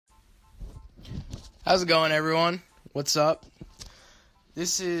How's it going, everyone? What's up?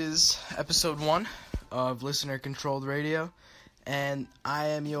 This is episode 1 of Listener Controlled Radio, and I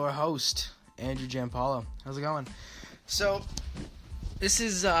am your host, Andrew Giampaolo. How's it going? So, this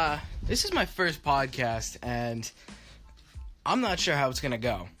is my first podcast, and I'm not sure how it's gonna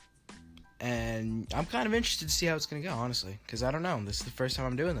go. And I'm kind of interested to see how it's gonna go, honestly, because I don't know. This is the first time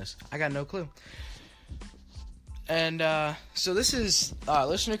I'm doing this. I got no clue. And so this is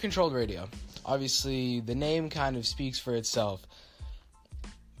Listener Controlled Radio. Obviously, the name kind of speaks for itself.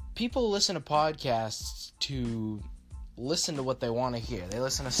 People listen to podcasts to listen to what they want to hear. They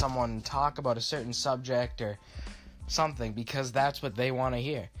listen to someone talk about a certain subject or something because that's what they want to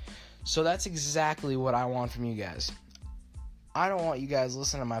hear. So that's exactly what I want from you guys. I don't want you guys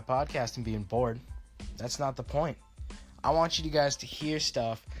listening to my podcast and being bored. That's not the point. I want you guys to hear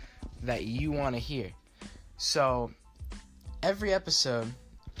stuff that you want to hear. So, every episode,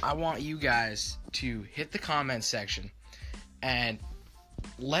 I want you guys to hit the comment section and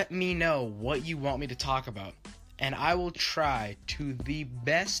let me know what you want me to talk about. And I will try to the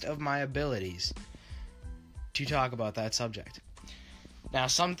best of my abilities to talk about that subject. Now,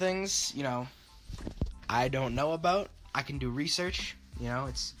 some things, I don't know about. I can do research.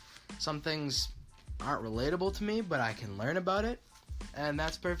 Some things aren't relatable to me, but I can learn about it. And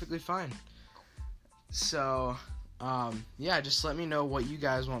that's perfectly fine. So, just let me know what you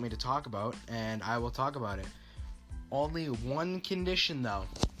guys want me to talk about, and I will talk about it. Only one condition, though.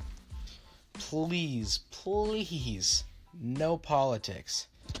 Please, no politics.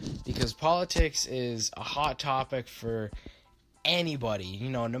 Because politics is a hot topic for anybody,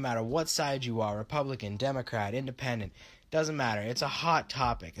 no matter what side you are, Republican, Democrat, Independent, doesn't matter. It's a hot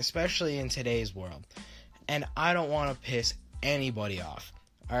topic, especially in today's world. And I don't want to piss anybody off,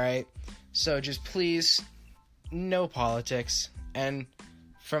 alright? So just please, no politics, and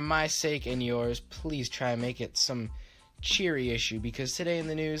for my sake and yours, please try and make it some cheery issue, because today in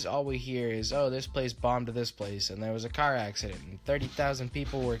the news, all we hear is, oh, this place bombed to this place, and there was a car accident, and 30,000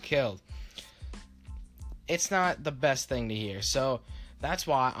 people were killed. It's not the best thing to hear, so that's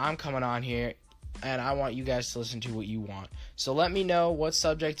why I'm coming on here, and I want you guys to listen to what you want. So let me know what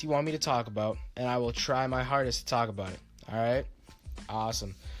subject you want me to talk about, and I will try my hardest to talk about it, alright?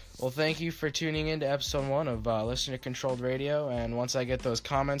 Awesome. Well, thank you for tuning in to episode 1 of Listener Controlled Radio, and once I get those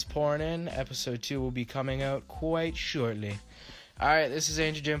comments pouring in, episode 2 will be coming out quite shortly. Alright, this is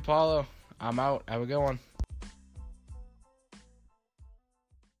Andrew Giampaolo. I'm out. Have a good one.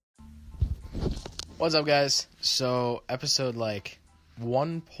 What's up, guys? So, episode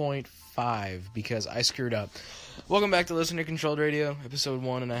 1.5, because I screwed up. Welcome back to Listener Controlled Radio, episode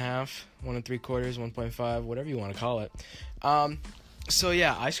 1.5, 1 3/4, 1.5, whatever you want to call it. So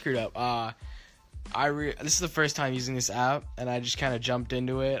yeah, I screwed up. This is the first time using this app, and I just kind of jumped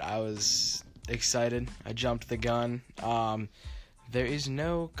into it. I was excited. I jumped the gun. There is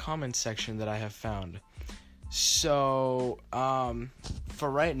no comment section that I have found. So,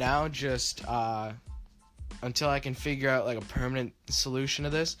 for right now, just until I can figure out a permanent solution to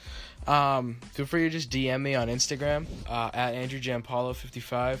this, feel free to just DM me on Instagram at Andrew Giampaolo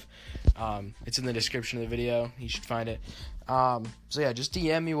 55. It's in the description of the video. You should find it. So yeah, just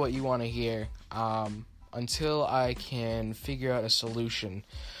DM me what you want to hear, until I can figure out a solution.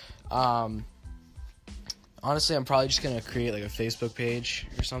 Honestly, I'm probably just gonna create a Facebook page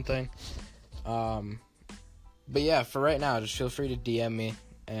or something. But yeah, for right now, just feel free to DM me,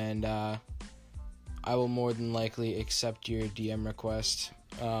 and I will more than likely accept your DM request,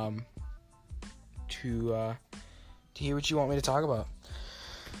 to hear what you want me to talk about.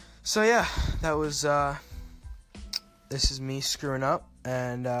 So yeah, that was, this is me screwing up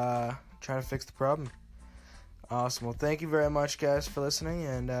and trying to fix the problem. Awesome. Well, thank you very much, guys, for listening,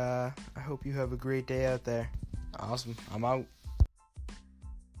 and I hope you have a great day out there. Awesome. I'm out.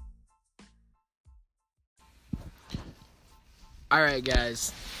 Alright,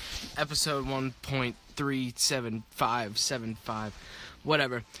 guys. Episode 1.37575.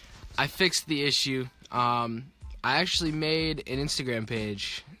 Whatever. I fixed the issue. I actually made an Instagram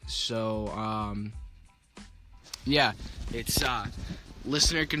page. So, yeah, it's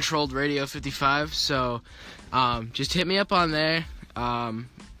Listener Controlled Radio 55. So, just hit me up on there.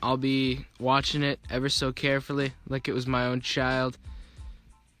 I'll be watching it ever so carefully, like it was my own child.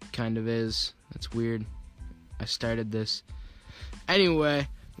 Kind of is. That's weird. I started this. Anyway,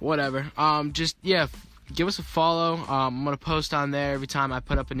 whatever. Just, yeah, give us a follow. I'm going to post on there every time I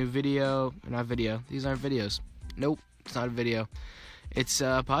put up a new video. Not video. These aren't videos. Nope, it's not a video. It's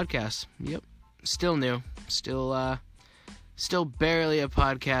a podcast. Yep. Still new. Still barely a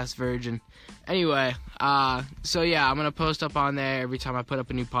podcast virgin. Anyway, so yeah, I'm going to post up on there every time I put up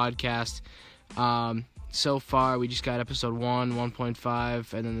a new podcast. So far, we just got episode 1,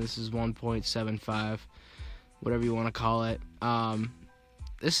 1.5, and then this is 1.75, whatever you want to call it.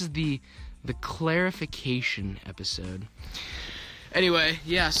 This is the clarification episode. Anyway,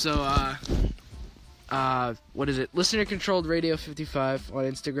 yeah, so, what is it? Listener Controlled Radio 55 on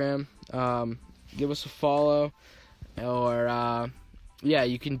Instagram. Give us a follow, or, yeah,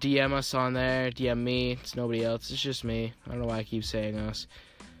 you can DM us on there. DM me. It's nobody else. It's just me. I don't know why I keep saying us.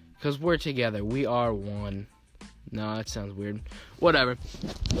 Because we're together. We are one. No, that sounds weird. Whatever.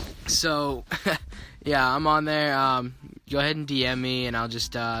 So, yeah, I'm on there. Go ahead and DM me, and I'll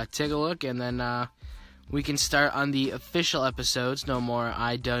just take a look, and then we can start on the official episodes. No more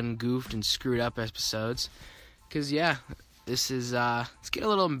I done goofed and screwed up episodes. Because, yeah, this is, it's getting a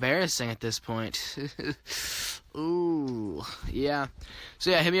little embarrassing at this point. Ooh, yeah. So,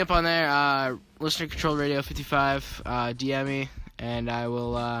 yeah, hit me up on there. Listener Control Radio 55. DM me, and I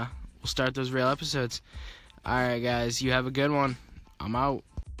will, we'll start those real episodes. Alright, guys, you have a good one. I'm out.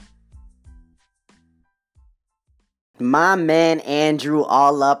 My man Andrew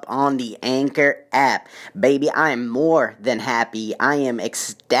all up on the Anchor app. Baby, I am more than happy. I am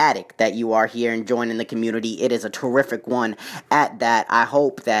ecstatic that you are here and joining the community. It is a terrific one at that. I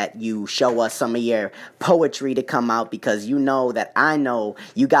hope that you show us some of your poetry to come out, because you know that I know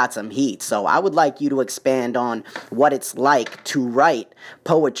you got some heat. So I would like you to expand on what it's like to write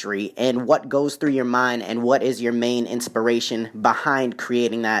poetry and what goes through your mind and what is your main inspiration behind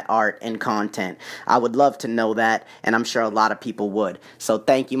creating that art and content. I would love to know that, and I'm sure a lot of people would. So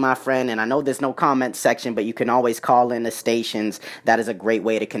thank you, my friend. And I know there's no comment section, but you can always call in the stations. That is a great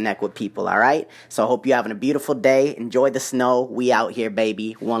way to connect with people, all right? So I hope you're having a beautiful day. Enjoy the snow. We out here,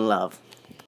 baby. One love.